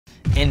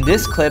In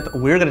this clip,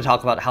 we're going to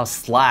talk about how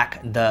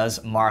Slack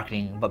does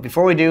marketing. But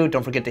before we do,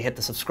 don't forget to hit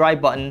the subscribe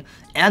button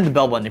and the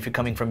bell button if you're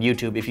coming from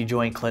YouTube, if you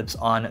join clips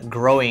on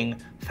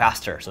growing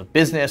faster. So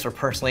business or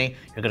personally,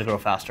 you're going to grow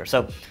faster.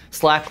 So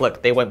Slack,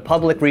 look, they went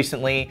public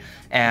recently,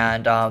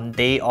 and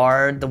they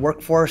are the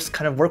workforce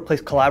kind of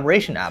workplace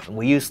collaboration app. And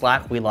we use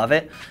Slack, we love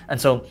it.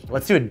 And so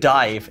let's do a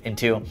dive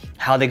into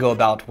how they go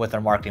about with their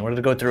marketing. We're going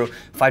to go through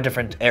 5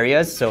 different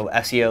areas. So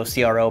SEO,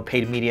 CRO,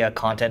 paid media,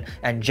 content,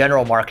 and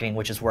general marketing,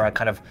 which is where I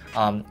kind of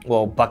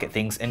will bucket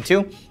things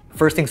into.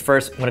 First things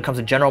first, when it comes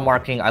to general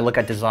marketing, I look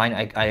at design.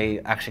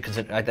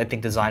 I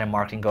think design and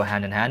marketing go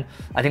hand in hand.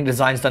 I think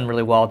design's done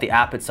really well. The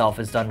app itself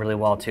is done really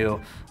well too.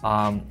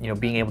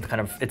 Being able to kind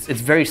of, it's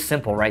very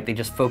simple, right? They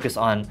just focus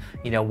on,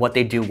 what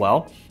they do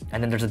well.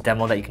 And then there's a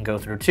demo that you can go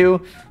through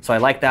too. So I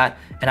like that.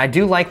 And I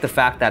do like the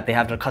fact that they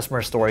have the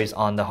customer stories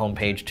on the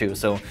homepage too.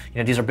 So,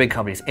 these are big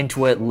companies,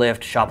 Intuit, Lyft,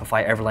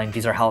 Shopify, Everlane.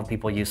 These are how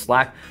people use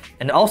Slack.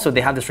 And also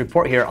they have this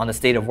report here on the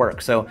state of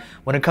work. So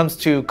when it comes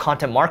to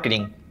content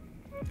marketing,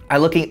 I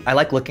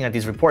like looking at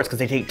these reports because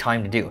they take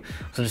time to do.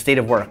 So the state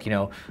of work,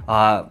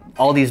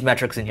 all these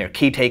metrics in here,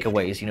 key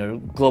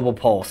takeaways, global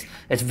pulse.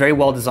 It's very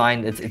well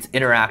designed. It's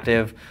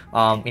interactive.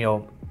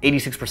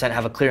 86%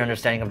 have a clear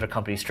understanding of their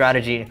company's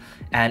strategy,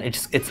 and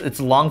it's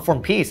a long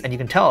form piece, and you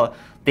can tell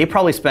they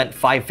probably spent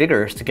 5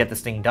 figures to get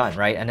this thing done,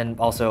 right? And then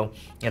also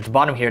at the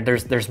bottom here,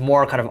 there's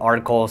more kind of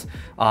articles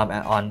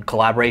on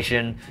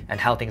collaboration and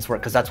how things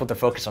work, because that's what they're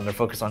focused on. They're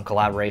focused on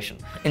collaboration.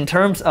 In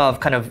terms of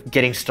kind of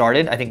getting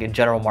started, I think in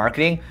general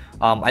marketing,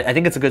 I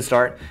think it's a good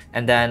start.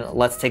 And then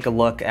let's take a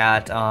look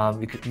at,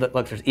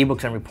 look, there's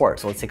ebooks and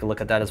reports. So let's take a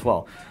look at that as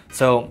well.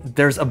 So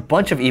there's a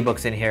bunch of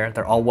ebooks in here.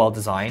 They're all well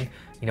designed.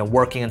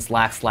 Working in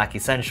Slack, Slack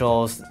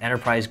Essentials,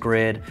 Enterprise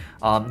Grid.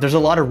 There's a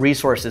lot of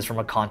resources from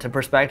a content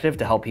perspective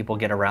to help people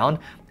get around.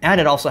 And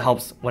it also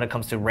helps when it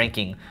comes to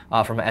ranking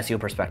from an SEO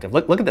perspective.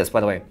 Look at this, by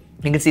the way.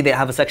 You can see they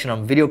have a section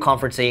on video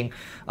conferencing,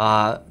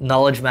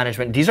 knowledge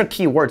management. These are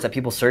keywords that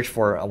people search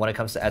for when it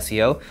comes to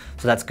SEO.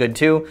 So that's good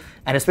too.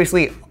 And it's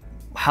basically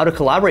how to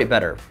collaborate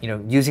better,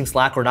 using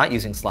Slack or not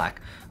using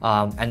Slack.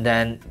 And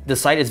then the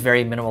site is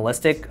very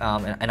minimalistic,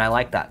 and I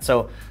like that.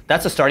 So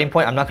that's a starting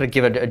point. I'm not going to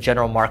give it a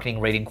general marketing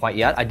rating quite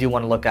yet. I do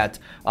want to look at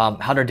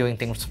how they're doing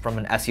things from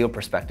an SEO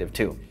perspective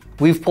too.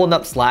 We've pulled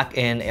up Slack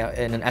in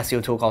an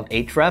SEO tool called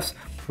Ahrefs.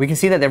 We can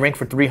see that they rank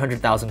for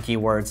 300,000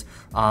 keywords,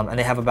 and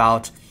they have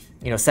about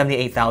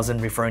 78,000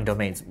 referring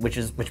domains,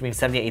 which means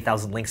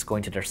 78,000 links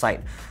going to their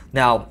site.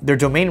 Now, their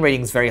domain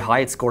rating is very high.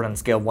 It's scored on a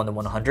scale of 1 to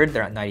 100.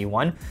 They're at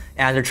 91.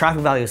 And their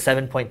traffic value is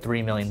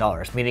 $7.3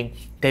 million, meaning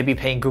they'd be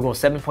paying Google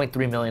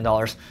 $7.3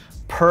 million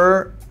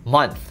per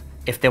month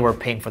if they were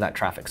paying for that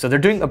traffic. So they're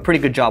doing a pretty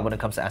good job when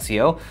it comes to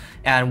SEO.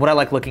 And what I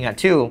like looking at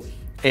too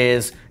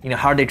is,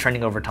 how are they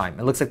trending over time?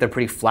 It looks like they're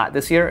pretty flat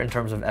this year in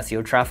terms of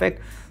SEO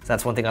traffic. So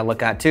that's one thing I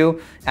look at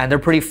too. And they're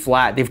pretty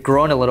flat. They've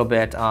grown a little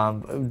bit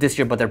this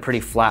year, but they're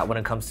pretty flat when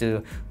it comes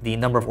to the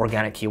number of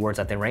organic keywords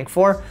that they rank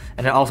for.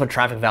 And then also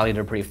traffic value,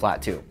 they're pretty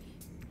flat too.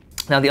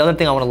 Now, the other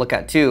thing I want to look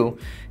at too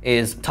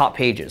is top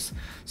pages.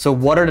 So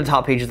what are the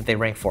top pages that they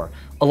rank for?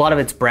 A lot of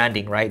it's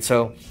branding, right?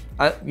 So,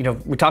 we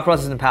talked about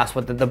this in the past,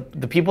 but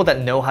the people that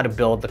know how to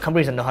build, the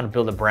companies that know how to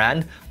build a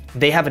brand,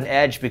 they have an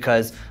edge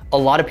because a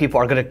lot of people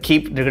are going to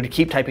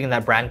keep typing in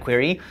that brand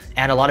query,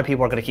 and a lot of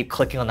people are going to keep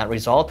clicking on that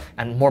result,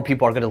 and more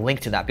people are going to link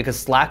to that because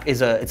Slack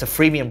it's a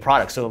freemium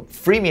product. So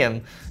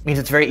freemium means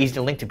it's very easy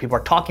to link to. People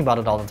are talking about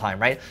it all the time,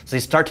 right? So they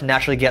start to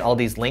naturally get all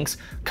these links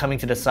coming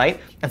to the site,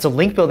 and so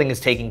link building is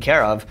taken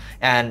care of.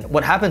 And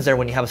what happens there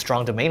when you have a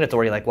strong domain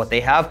authority like what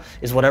they have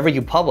is whatever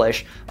you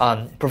publish,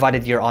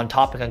 provided you're on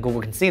topic and Google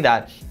can see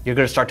that, you're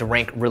going to start to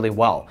rank really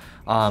well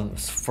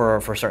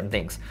for certain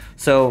things.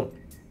 So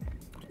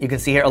you can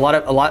see here a lot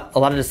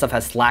of this stuff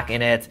has Slack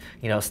in it,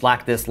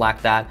 Slack this,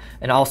 Slack that.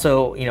 And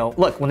also,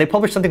 look, when they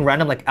publish something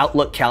random like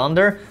Outlook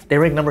Calendar, they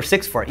rank number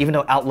 6 for it. Even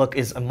though Outlook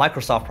is a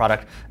Microsoft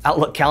product,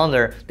 Outlook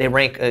Calendar, they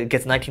rank,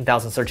 gets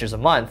 19,000 searches a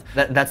month.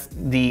 That's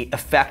the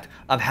effect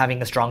of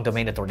having a strong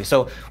domain authority.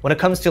 So when it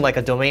comes to like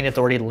a domain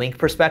authority link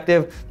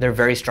perspective, they're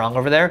very strong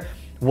over there.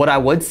 What I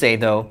would say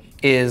though,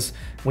 is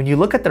when you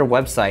look at their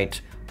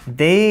website,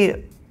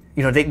 they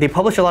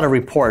publish a lot of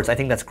reports. I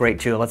think that's great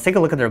too. Let's take a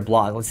look at their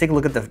blog. Let's take a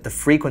look at the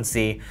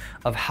frequency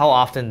of how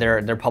often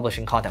they're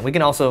publishing content. We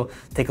can also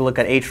take a look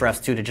at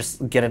Ahrefs too to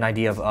just get an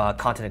idea of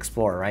Content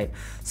Explorer, right?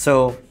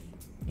 So,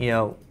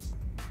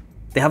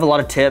 they have a lot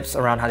of tips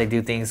around how they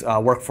do things,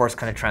 workforce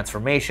kind of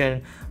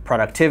transformation,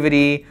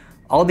 productivity,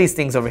 all these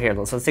things over here.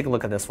 So let's take a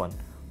look at this one.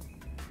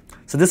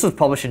 So this was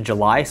published in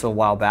July, so a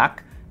while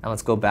back. And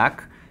let's go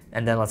back,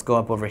 and then let's go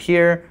up over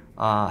here.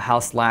 How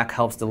Slack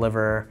helps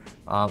deliver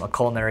a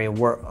culinary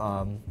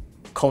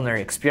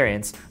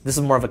experience. This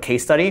is more of a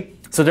case study.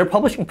 So they're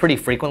publishing pretty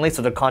frequently,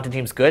 so their content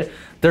team's good.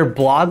 Their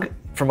blog,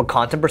 from a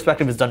content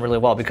perspective, is done really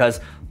well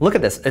because look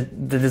at this.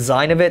 The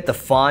design of it, the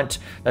font,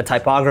 the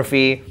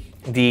typography,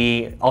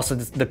 also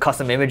the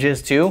custom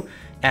images too.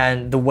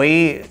 And the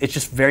way it's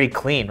just very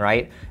clean,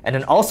 right? And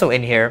then also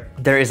in here,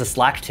 there is a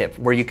Slack tip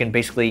where you can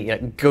basically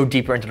go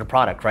deeper into the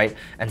product, right?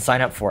 And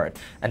sign up for it.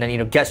 And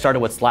then get started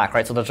with Slack,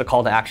 right? So there's a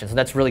call to action. So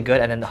that's really good.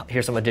 And then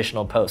here's some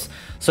additional posts.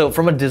 So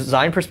from a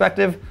design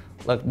perspective,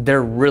 look,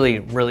 they're really,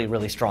 really,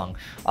 really strong.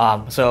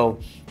 So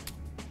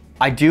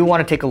I do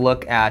want to take a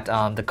look at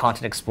the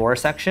Content Explorer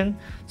section.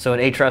 So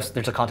in Ahrefs,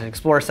 there's a Content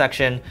Explorer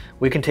section.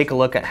 We can take a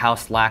look at how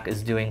Slack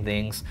is doing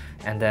things.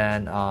 And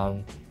then,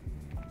 oh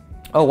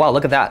wow,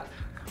 look at that.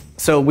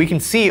 So we can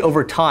see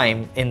over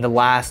time in the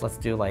last, let's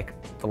do like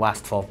the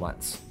last 12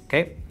 months,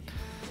 okay?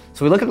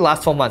 So we look at the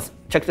last 12 months,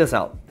 check this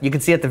out. You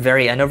can see at the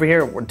very end over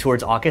here,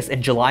 towards August,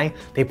 in July,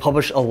 they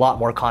publish a lot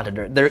more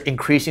content. They're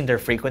increasing their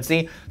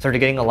frequency, so they're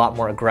getting a lot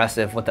more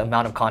aggressive with the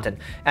amount of content.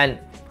 And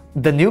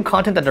the new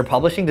content that they're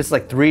publishing, this is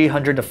like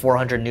 300 to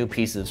 400 new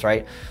pieces,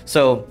 right?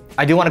 So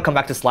I do want to come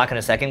back to Slack in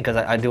a second because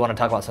I do want to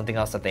talk about something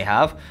else that they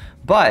have.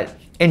 But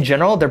in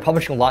general, they're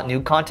publishing a lot of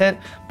new content,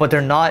 but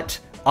they're not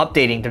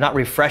updating, they're not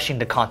refreshing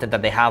the content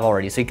that they have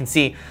already. So you can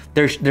see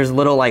there's a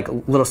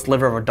little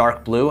sliver of a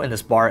dark blue in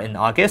this bar in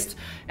August,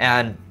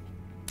 and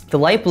the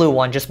light blue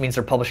one just means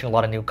they're publishing a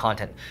lot of new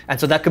content. And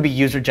so that could be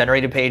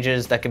user-generated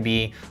pages, that could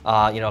be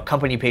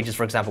company pages,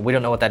 for example. We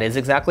don't know what that is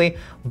exactly,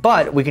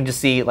 but we can just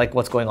see like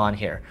what's going on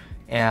here.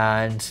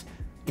 And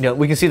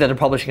we can see that they're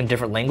publishing in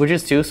different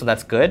languages too, so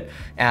that's good.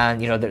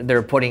 And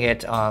they're putting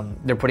it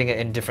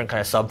in different kind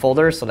of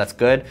subfolders, so that's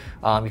good.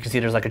 You can see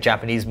there's like a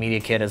Japanese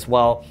media kit as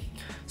well.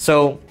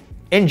 So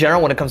in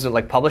general, when it comes to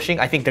like publishing,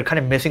 I think they're kind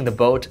of missing the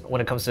boat when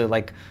it comes to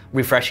like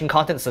refreshing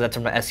content. So that's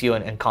from an SEO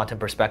and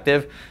content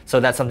perspective. So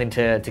that's something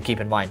to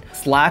keep in mind.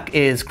 Slack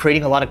is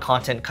creating a lot of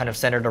content kind of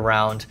centered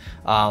around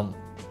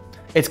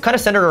it's kind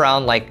of centered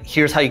around like,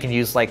 here's how you can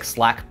use like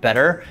Slack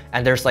better.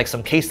 And there's like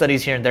some case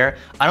studies here and there.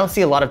 I don't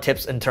see a lot of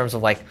tips in terms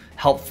of like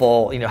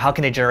helpful, how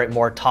can they generate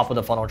more top of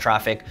the funnel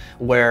traffic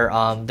where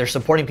they're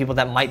supporting people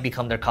that might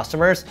become their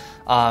customers.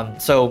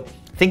 So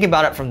thinking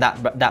about it from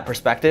that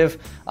perspective,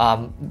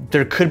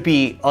 there could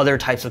be other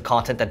types of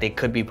content that they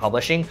could be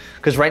publishing,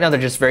 because right now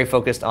they're just very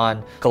focused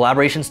on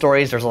collaboration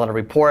stories. There's a lot of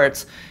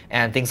reports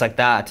and things like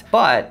that.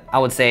 But I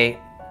would say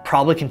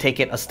probably can take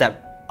it a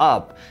step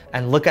up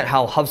and look at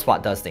how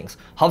HubSpot does things.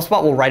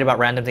 HubSpot will write about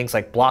random things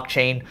like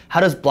blockchain. How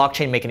does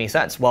blockchain make any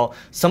sense? Well,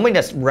 somebody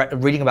that's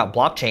reading about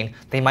blockchain,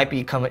 they might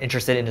become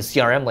interested in a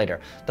CRM later.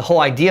 The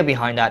whole idea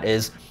behind that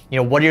is,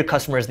 what do your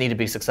customers need to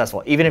be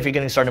successful? Even if you're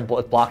getting started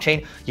with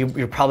blockchain,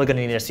 you're probably going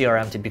to need a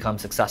CRM to become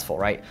successful,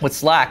 right? With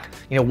Slack,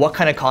 what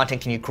kind of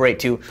content can you create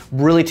to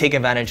really take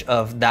advantage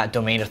of that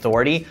domain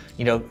authority?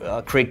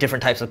 Create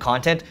different types of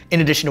content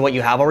in addition to what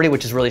you have already,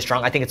 which is really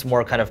strong. I think it's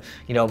more kind of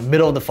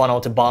middle of the funnel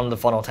to bottom of the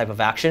funnel type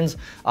of actions,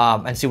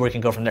 and see where you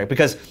can go from there.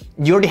 Because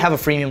you already have a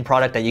freemium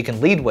product that you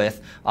can lead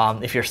with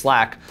if you're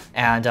Slack,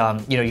 and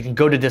you can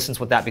go to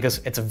distance with that because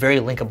it's a very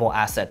linkable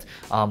asset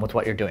with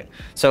what you're doing.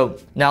 So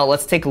now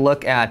let's take a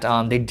look at.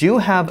 They do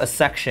have a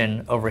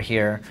section over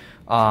here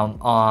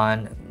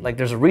on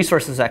there's a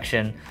resources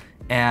section,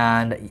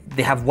 and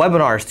they have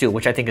webinars too,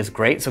 which I think is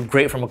great. So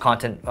great from a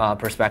content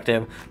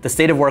perspective. The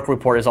state of work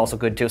report is also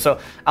good too. So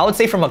I would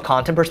say from a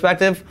content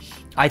perspective,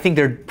 I think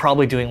they're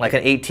probably doing like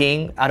an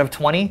 18 out of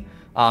 20.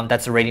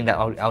 That's the rating that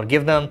I would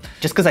give them,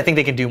 just because I think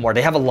they can do more.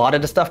 They have a lot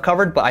of the stuff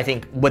covered, but I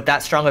think with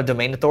that strong of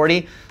domain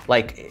authority,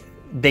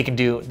 they can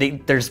do,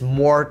 there's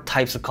more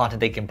types of content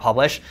they can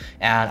publish,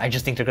 and I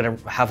just think they're gonna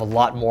have a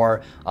lot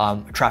more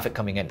traffic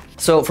coming in.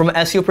 So from an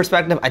SEO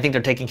perspective, I think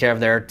they're taking care of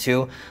there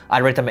too.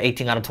 I'd rate them an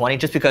 18 out of 20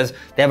 just because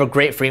they have a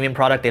great freemium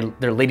product.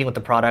 They're leading with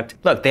the product.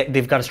 Look,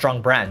 they've got a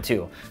strong brand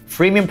too.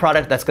 Freemium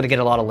product, that's gonna get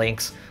a lot of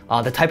links.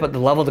 The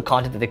level of the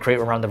content that they create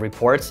around the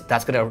reports,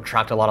 that's gonna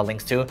attract a lot of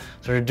links too.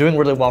 So they're doing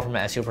really well from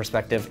an SEO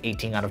perspective,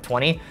 18 out of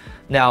 20.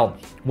 Now,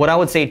 what I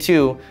would say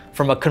too,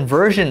 from a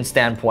conversion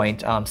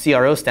standpoint,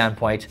 CRO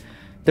standpoint,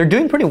 they're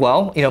doing pretty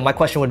well. My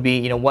question would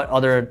be, what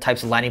other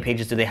types of landing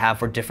pages do they have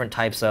for different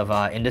types of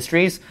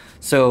industries?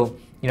 So,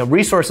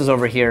 resources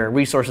over here,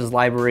 resources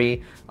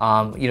library,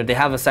 they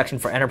have a section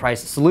for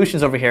enterprise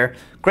solutions over here.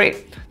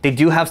 Great. They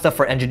do have stuff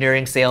for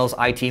engineering, sales,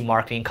 IT,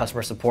 marketing,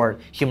 customer support,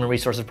 human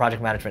resources,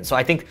 project management. So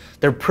I think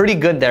they're pretty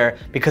good there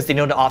because they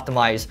know to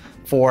optimize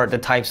for the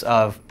types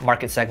of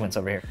market segments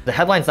over here. The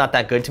headline's not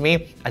that good to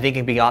me. I think it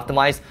can be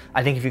optimized.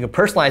 I think if you can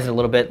personalize it a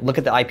little bit, look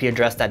at the IP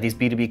address that these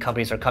B2B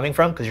companies are coming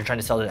from because you're trying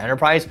to sell to the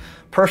enterprise,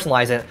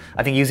 personalize it.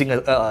 I think using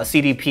a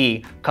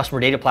CDP, customer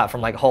data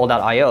platform like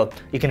Hall.io,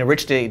 you can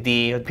enrich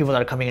the people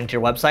that are coming into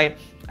your website.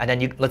 And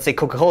then let's say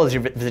Coca-Cola is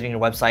visiting your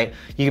website,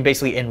 you can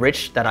basically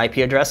enrich that IP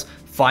address,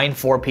 find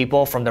 4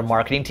 people from their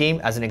marketing team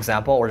as an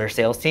example, or their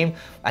sales team,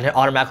 and then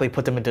automatically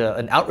put them into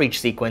an outreach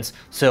sequence.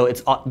 So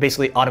it's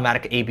basically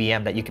automatic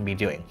ABM that you can be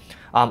doing.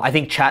 I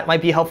think chat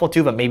might be helpful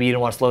too, but maybe you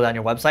don't want to slow down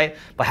your website.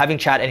 But having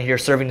chat in here,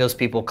 serving those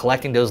people,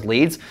 collecting those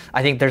leads,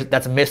 I think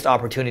that's a missed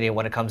opportunity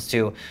when it comes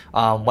to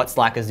what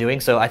Slack is doing.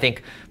 So I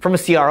think from a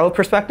CRO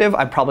perspective,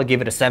 I'd probably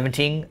give it a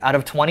 17 out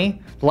of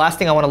 20. The last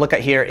thing I want to look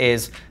at here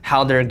is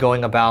how they're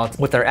going about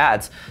with their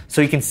ads.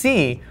 So you can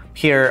see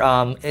here,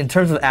 in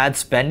terms of ad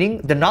spending,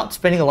 they're not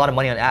spending a lot of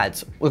money on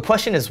ads. The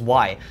question is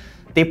why?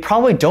 They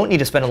probably don't need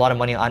to spend a lot of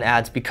money on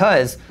ads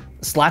because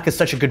Slack is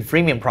such a good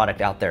freemium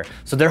product out there.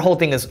 So their whole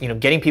thing is,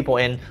 getting people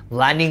in,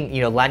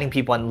 landing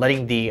people and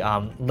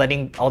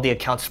letting all the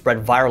accounts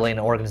spread virally in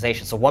an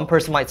organization. So one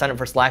person might sign up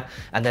for Slack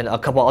and then a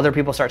couple other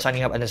people start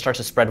signing up and it starts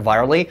to spread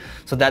virally.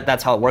 So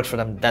that's how it works for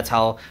them. That's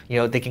how,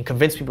 they can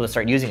convince people to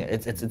start using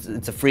it.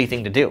 It's a free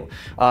thing to do.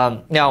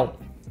 Now,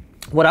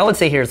 what I would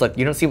say here is,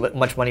 you don't see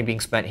much money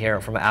being spent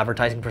here from an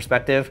advertising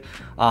perspective.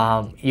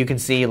 You can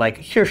see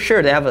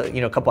sure, they have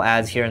a couple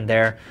ads here and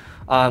there.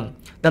 Now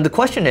the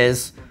question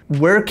is,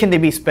 where can they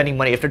be spending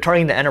money? If they're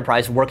targeting the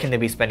enterprise, where can they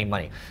be spending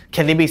money?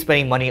 Can they be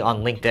spending money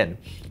on LinkedIn?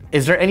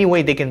 Is there any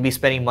way they can be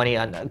spending money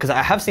on, because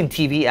I have seen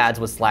TV ads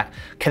with Slack,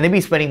 can they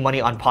be spending money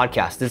on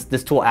podcasts?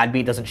 This tool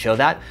AdBeat doesn't show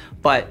that,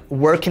 but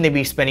where can they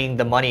be spending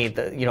the money,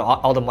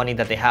 all the money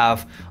that they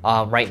have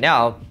right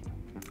now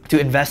to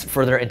invest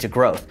further into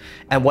growth?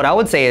 And what I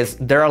would say is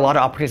there are a lot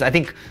of opportunities. I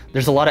think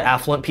there's a lot of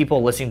affluent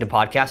people listening to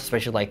podcasts,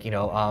 especially you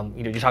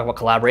talk about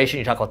collaboration,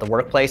 you talk about the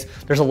workplace.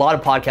 There's a lot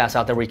of podcasts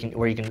out there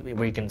where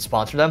you can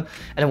sponsor them.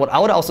 And then what I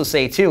would also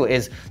say too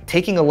is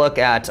taking a look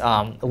at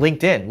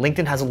LinkedIn.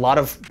 LinkedIn has a lot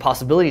of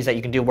possibilities that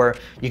you can do where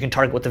you can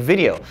target with the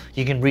video.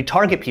 You can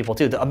retarget people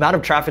too. The amount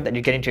of traffic that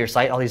you're getting to your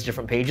site, all these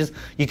different pages,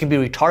 you can be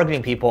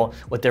retargeting people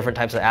with different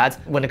types of ads.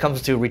 When it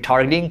comes to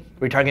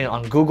retargeting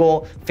on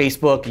Google,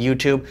 Facebook,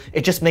 YouTube,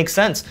 it just makes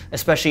sense,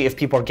 especially if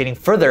people are getting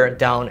further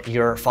down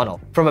your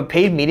funnel. From a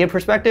paid media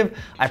perspective,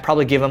 I'd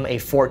probably give them a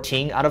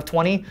 14 out of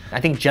 20.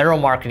 I think general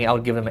marketing, I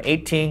would give them an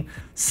 18.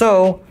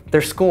 So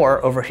their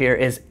score over here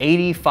is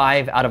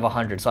 85 out of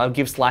 100. So I would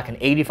give Slack an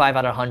 85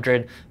 out of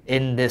 100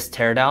 in this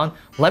teardown.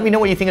 Let me know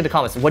what you think in the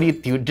comments.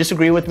 Do you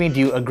disagree with me? Do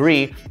you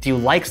agree? Do you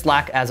like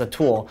Slack as a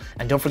tool?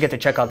 And don't forget to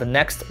check out the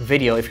next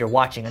video if you're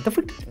watching. And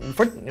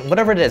for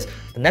whatever it is,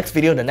 the next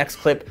video, the next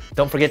clip,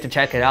 don't forget to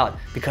check it out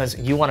because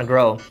you want to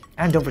grow.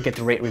 And don't forget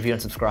to rate, review,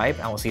 and subscribe.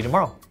 And we'll see you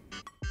tomorrow.